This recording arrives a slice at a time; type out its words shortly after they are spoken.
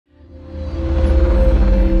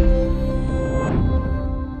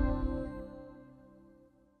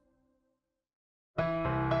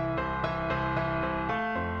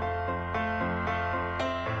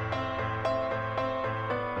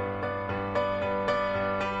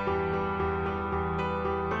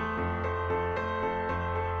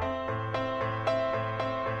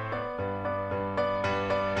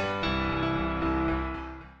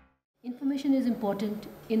important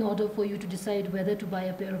in order for you to decide whether to buy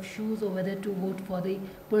a pair of shoes or whether to vote for the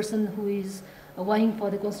person who is vying for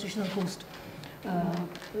the constitutional post,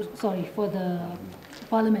 for the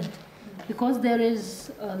parliament. Because there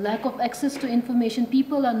is a lack of access to information,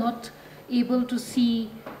 people are not able to see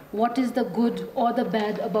what is the good or the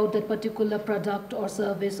bad about that particular product or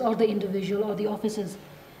service or the individual or the offices.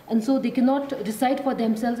 And so they cannot decide for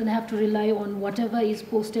themselves and have to rely on whatever is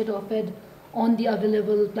posted or fed on the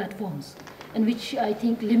available platforms, and which I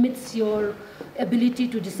think limits your ability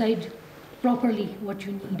to decide properly what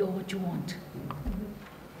you need or what you want.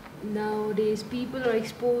 Nowadays, people are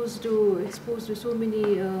exposed to so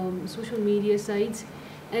many social media sites,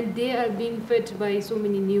 and they are being fed by so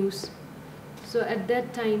many news. So at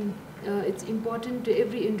that time, it's important to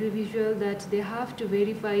every individual that they have to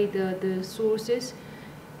verify the sources,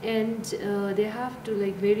 and they have to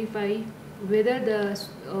verify whether the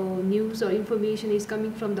news or information is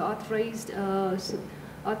coming from the authorized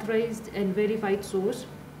and verified source.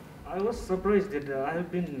 I was surprised that I have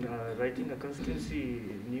been writing a constituency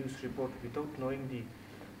news report without knowing the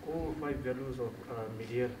core 5 values of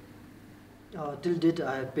media. Till date,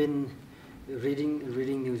 I have been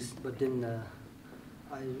reading news, but then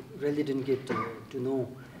I really didn't get to know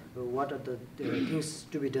what are the things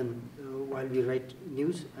to be done while we write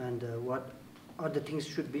news, and what are the things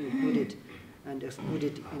should be included and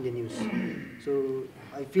excluded in the news. So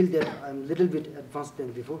I feel that I'm a little bit advanced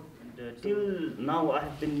than before. Till now, I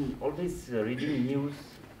have been always reading news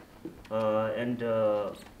and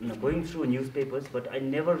going through newspapers, but I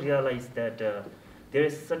never realized that there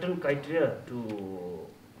is certain criteria to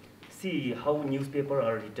see how newspapers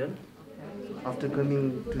are written. After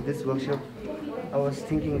coming to this workshop, I was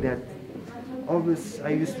thinking that always I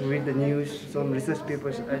used to read the news, some research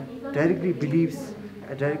papers. I directly believe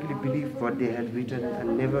what they had written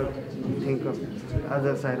and never think of the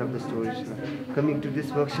other side of the story. So coming to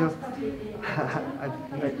this workshop, I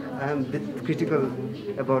am a bit critical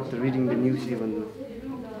about reading the news even though.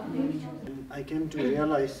 I came to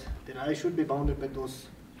realize that I should be bounded by those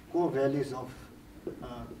core values of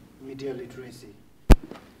media literacy.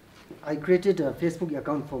 I created a Facebook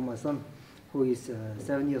account for my son, who is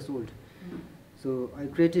 7 years old. So I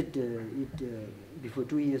created it before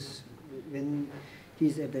 2 years, when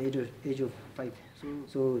he's at the age of 5.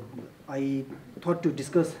 So I thought to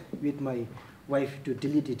discuss with my wife to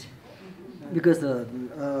delete it, because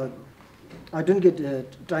I don't get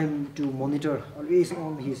time to monitor always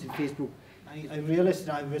on his Facebook. I realized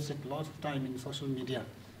that I wasted a lot of time in social media,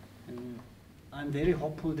 and I'm very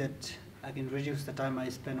hopeful that I can reduce the time I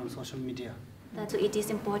spend on social media. So it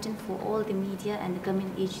is important for all the media and the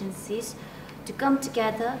government agencies to come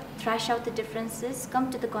together, thrash out the differences,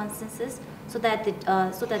 come to the consensus, so that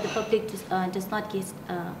the public does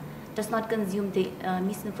not consume the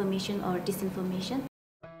misinformation or disinformation.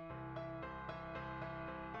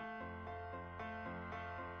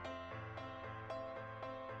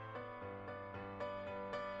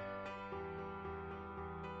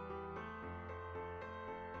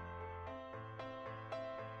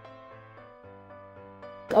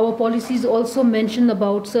 Our policies also mention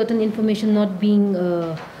about certain information not being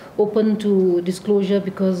open to disclosure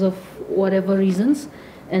because of whatever reasons,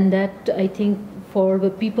 and that I think for the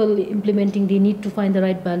people implementing, they need to find the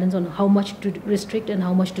right balance on how much to restrict and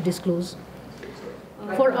how much to disclose.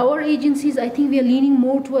 For our agencies, I think we are leaning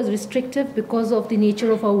more towards restrictive because of the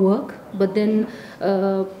nature of our work, but then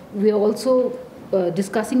we are also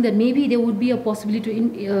discussing that maybe there would be a possibility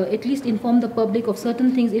to at least inform the public of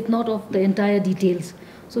certain things, if not of the entire details.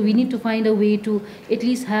 So we need to find a way to at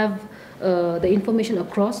least have the information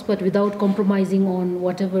across, but without compromising on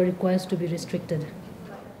whatever requires to be restricted.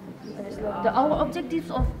 Our objectives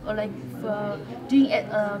of doing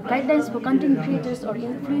guidelines for content creators or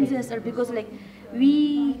influencers are because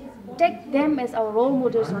we take them as our role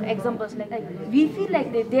models or examples. We feel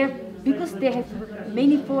like they're because they have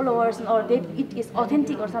many followers, or it is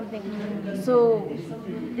authentic or something. So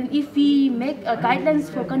then if we make guidelines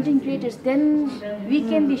for content creators, then we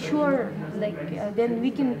can be sure, then we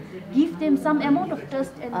can give them some amount of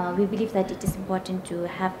trust. And we believe that it is important to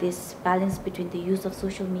have this balance between the use of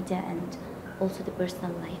social media and also the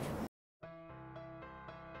personal life.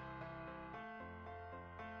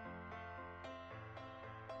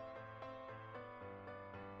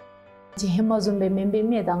 Hema zumbe membe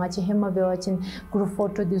me da ngachi hema bewachin group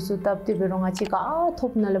photo disu tapti beronga chi ka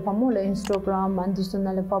thopna le pamole Instagram mandusu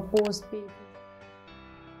na le pa post page